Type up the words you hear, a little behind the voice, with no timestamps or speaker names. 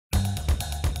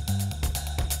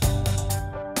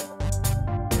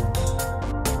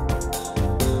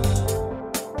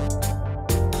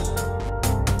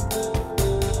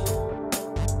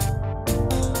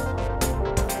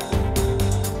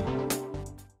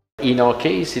In our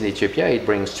case, in Ethiopia, it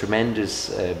brings tremendous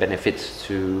benefits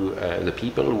to the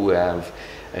people who have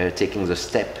taken the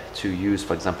step to use,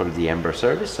 for example, the M-Birr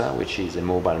service, which is a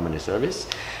mobile money service.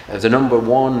 The number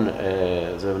one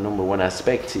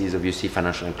aspect is obviously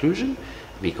financial inclusion,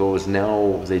 because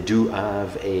now they do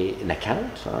have an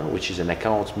account, which is an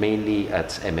account mainly at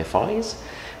MFIs,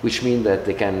 which means that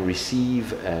they can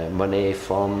receive money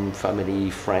from family,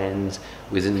 friends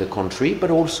within the country, but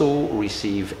also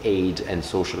receive aid and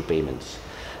social payments.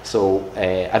 So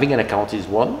having an account is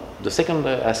one. The second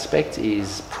aspect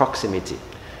is proximity.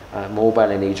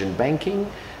 Mobile and agent banking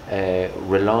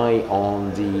rely on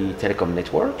the telecom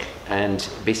network and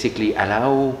basically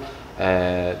allow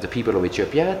the people of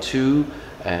Ethiopia to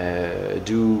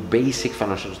do basic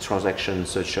financial transactions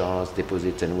such as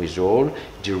deposit and withdrawal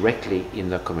directly in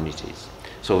their communities.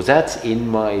 So that, in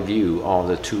my view, are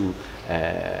the two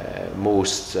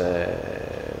most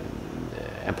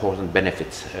important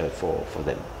benefits for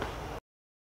them.